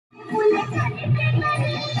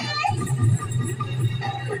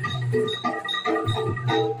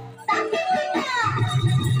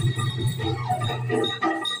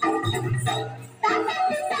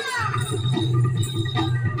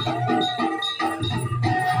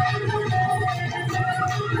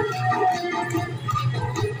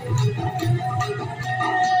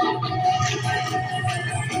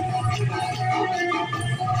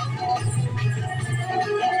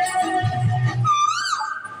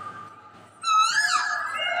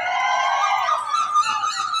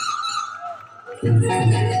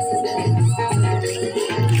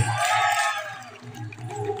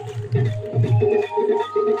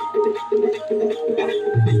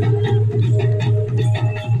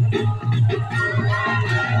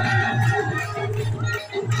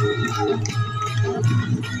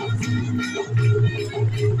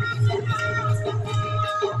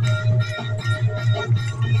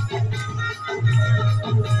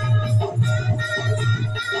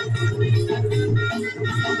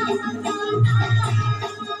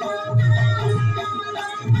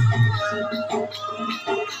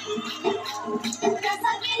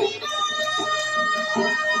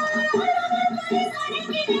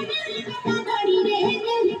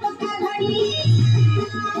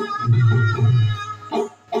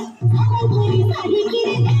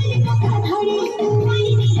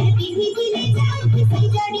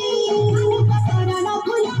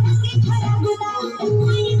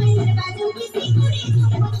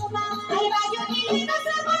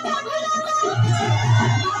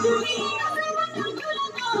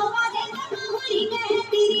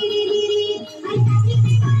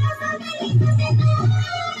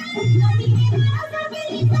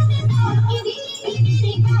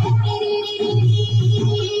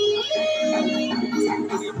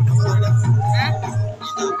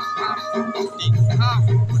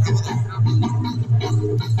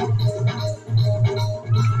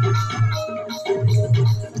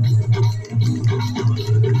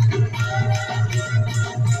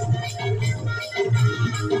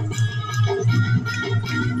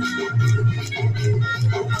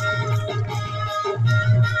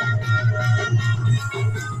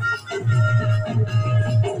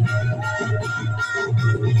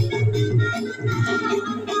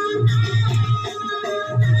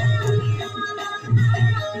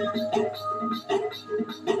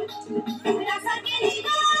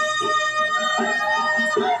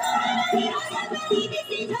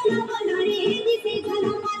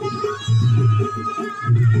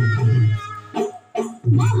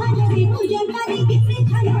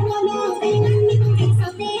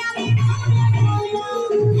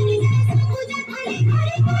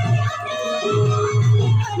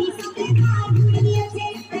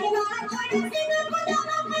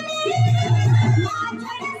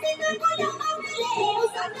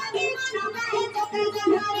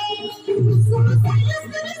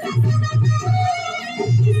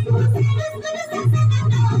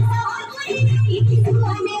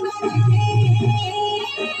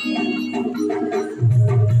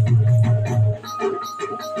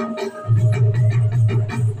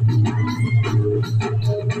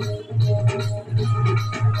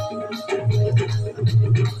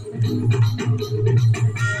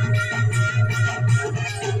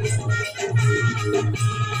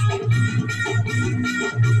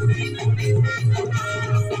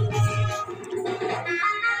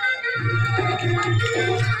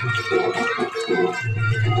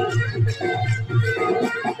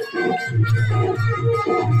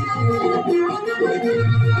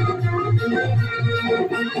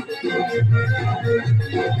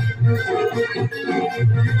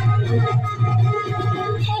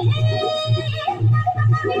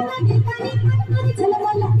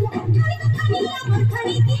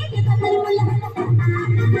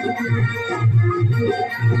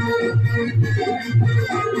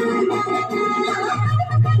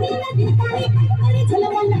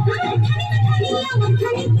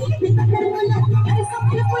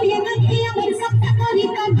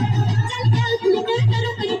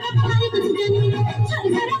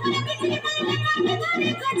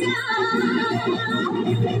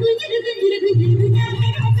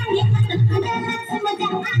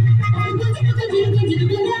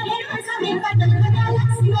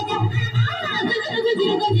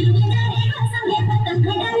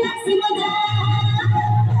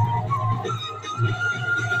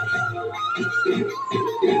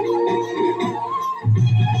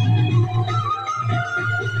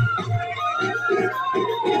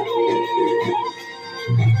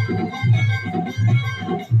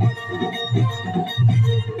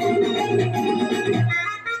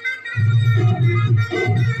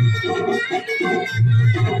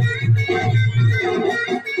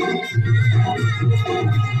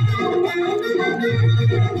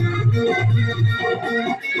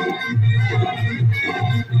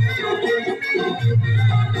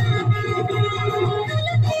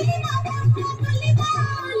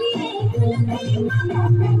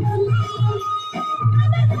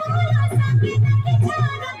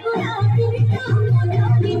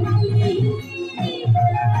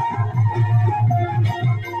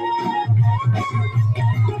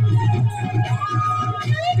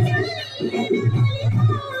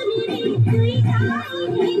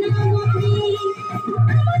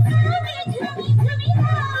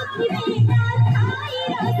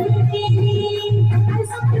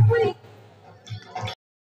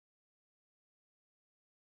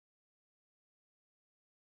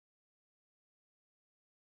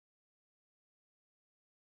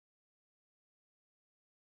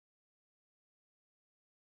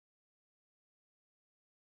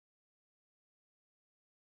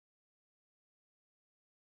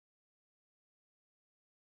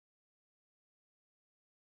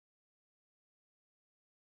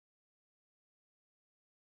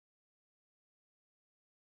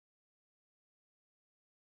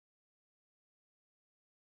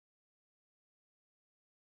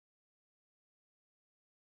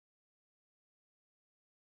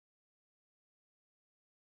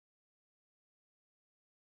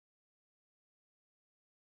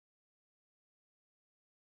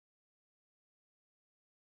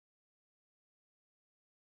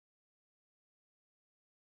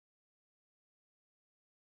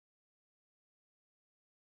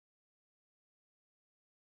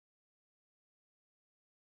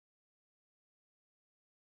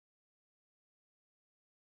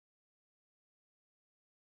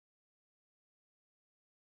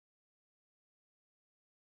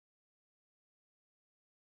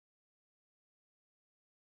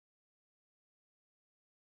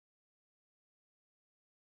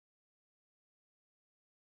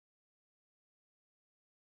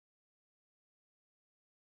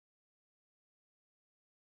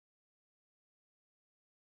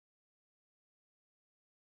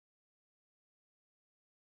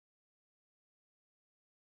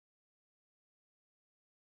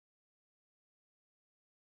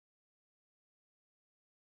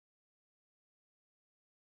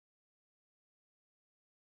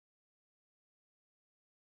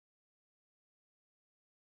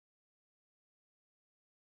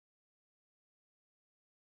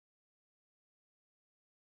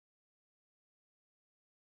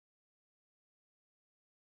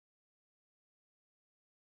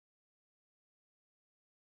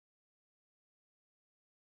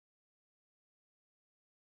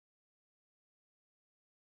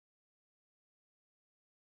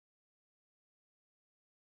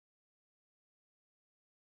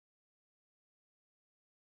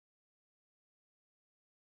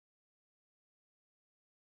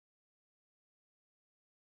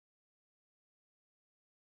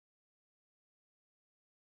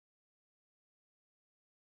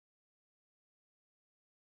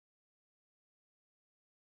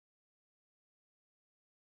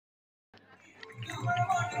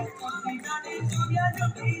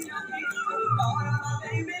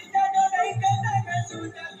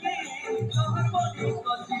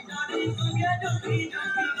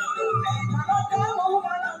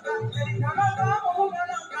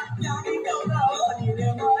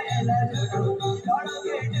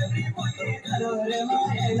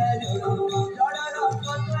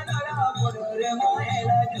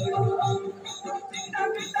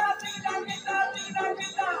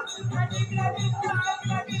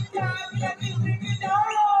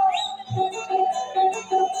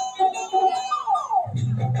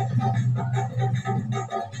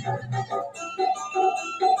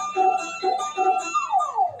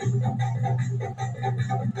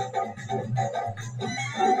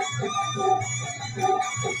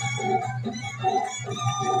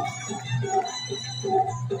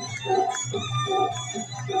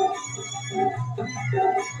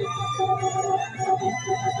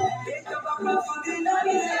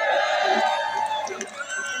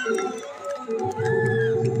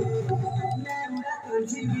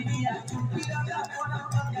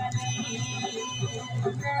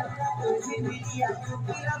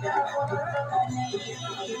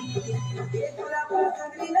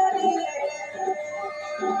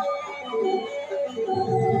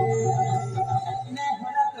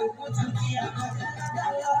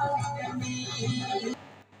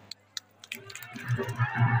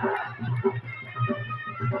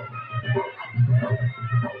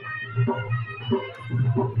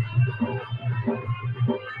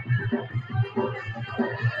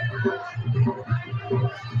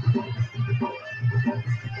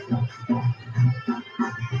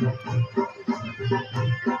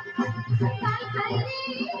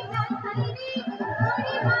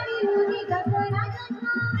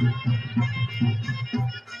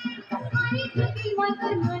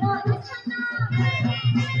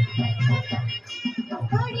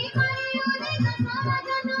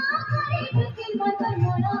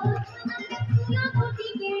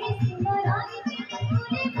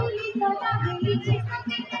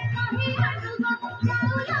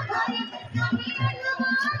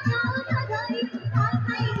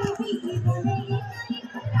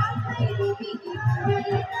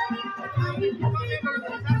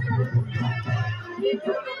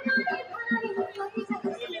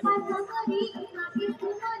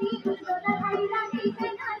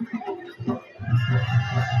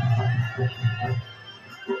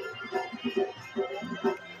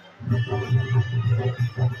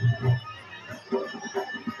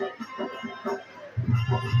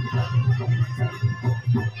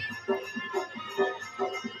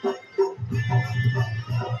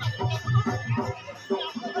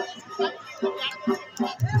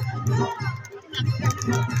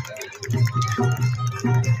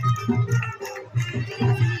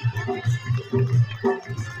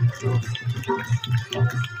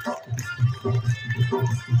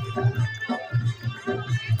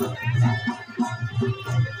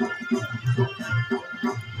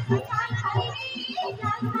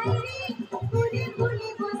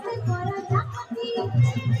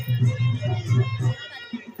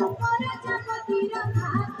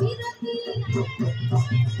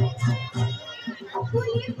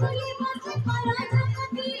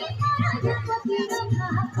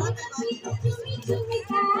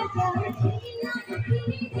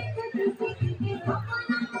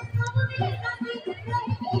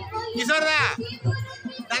किशोर दा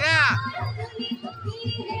दादा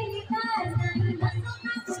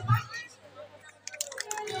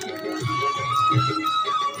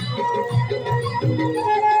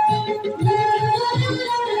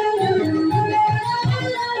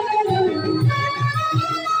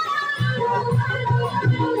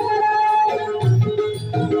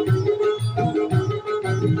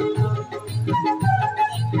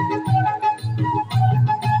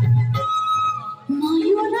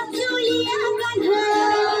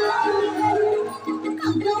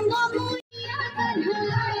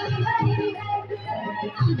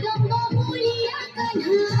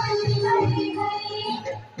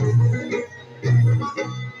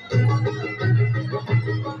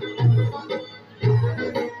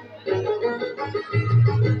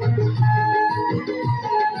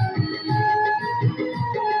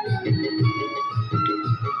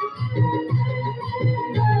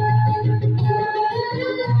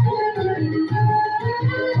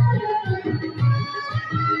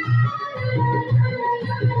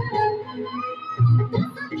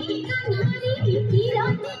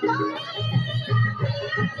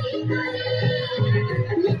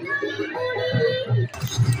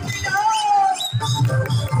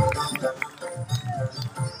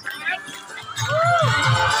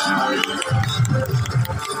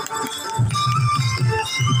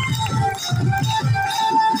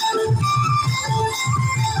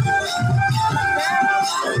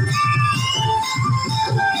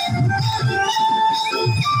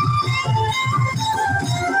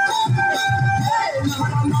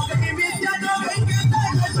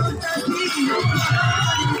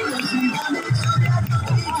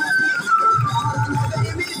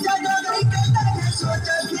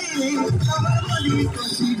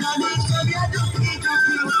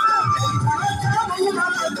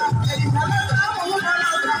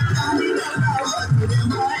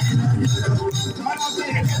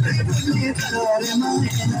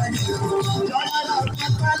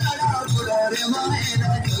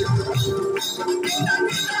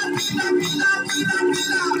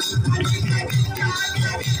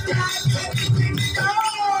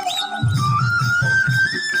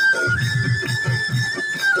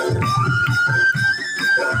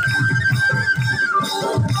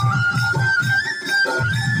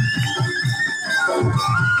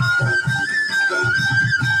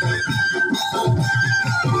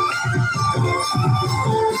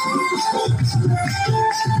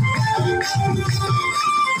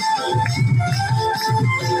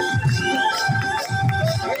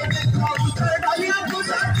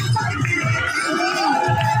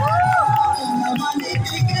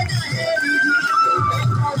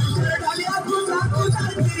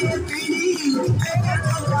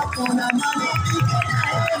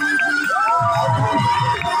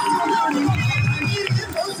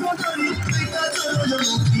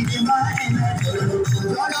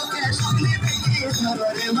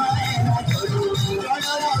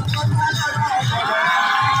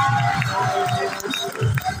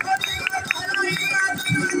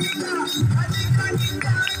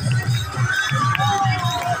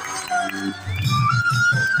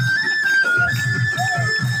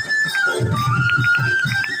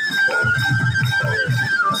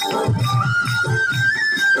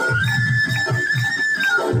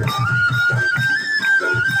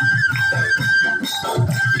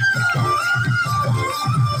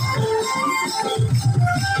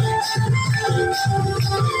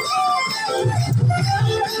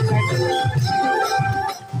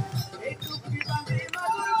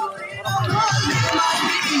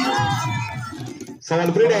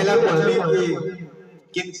संबलपुरी डायलॉग बोलने की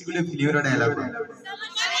किन सिगुले फिल्म रा डायलॉग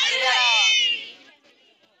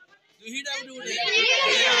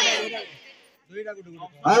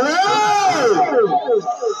हेलो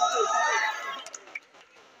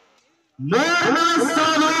मोरना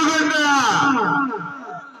साधुगंगा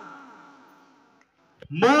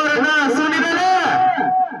मोरना सुनिदले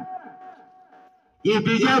ये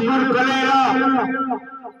बीजेपुर कलेरा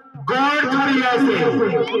गौर थोड़ी ऐसे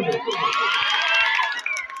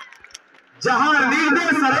जहां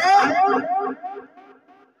निर्देश रे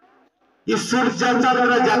ईश्वर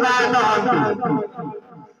चंद्र जतायत हंती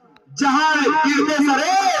जहां निर्देश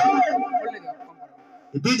रे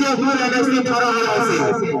बीजेपुर एनएससी थरा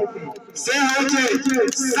से होचे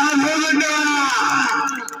साधुगंगा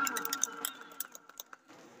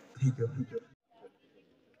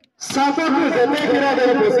सापको जते गिरा दे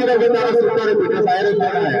बसिरा बितार सुतारे पिटा सायरे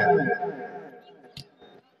पड़ा है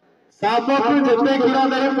सापको जते गिरा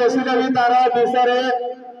दे बसिरा बितार बिसरे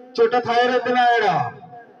छोटा थायरे दिना एडा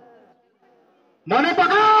मने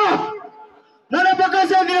पका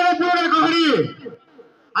से निरा पूरा कहरी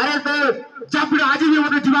अरे तो जब आज भी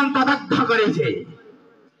मते जीवन तदग्ध करे छे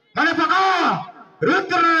मने पका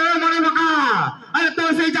रुद्र मने पका अरे तो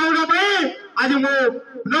से जाउडा पे आज मो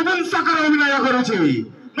नवीन सकर अभिनय करू छी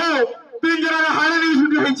मो पिंजरा हाले नहीं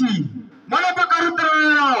छुटी होई छी मने पका रुद्र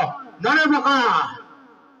मने पका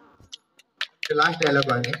लास्ट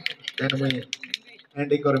डायलॉग आगे देन मैं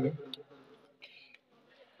एंडिंग करमी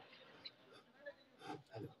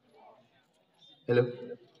हेलो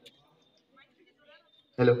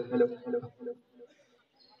हेलो हेलो हेलो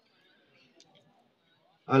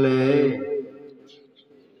अले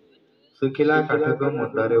सुखिला काठक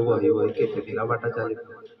मुंडारे वही वही केते दिन बाटा चली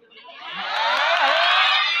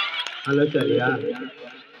हेलो चलिया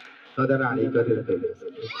सदा रानी कर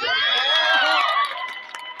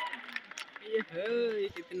ये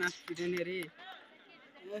कितना स्टूडेंट है रे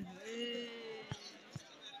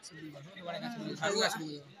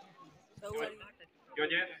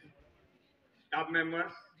judges, staff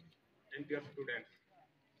members, and dear students.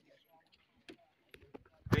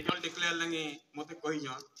 Result declare लंगे मोते कही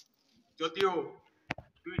जान जोतियो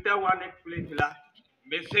ट्विटर वन एक प्ले थिला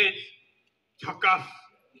मेसेज झकास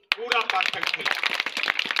पूरा परफेक्ट थिला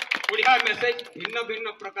बढ़िया मेसेज भिन्न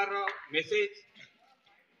भिन्न प्रकार मेसेज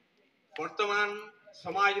वर्तमान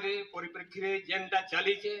समाज रे परिप्रेक्षी रे जेंटा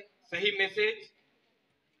चली छे सही मेसेज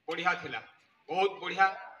बढ़िया थिला बहुत बढ़िया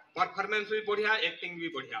परफॉर्मेंस भी बढ़िया एक्टिंग भी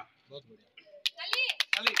बढ़िया बहुत बढ़िया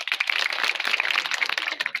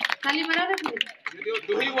खाली बड़ा वीडियो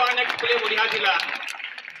दुही वन एक प्ले बढ़िया थिला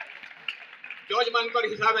जज मानकर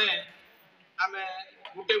हिसाब में हमें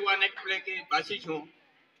गुटे वन एक प्ले के बासी छु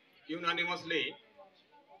यूनानिमसली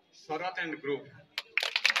शरत एंड ग्रुप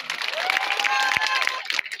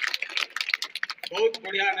बहुत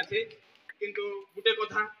बढ़िया मैसेज किंतु गुटे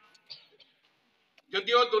कथा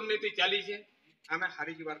जदिओ दुर्नीति चली छे आमे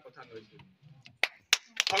हारी जीवार कथा नय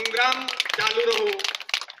संग्राम चालू रहू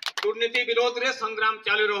दुर्नीति विरोध रे संग्राम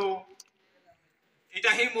चालू रहू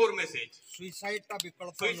एटा ही मोर मेसेज सुइसाइड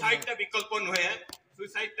का विकल्प नहे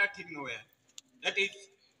सुइसाइड ता ठीक नहे that is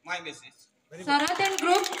my message Sarath and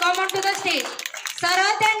group come onto the stage.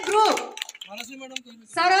 Sarath and group.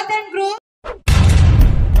 Sarath and group.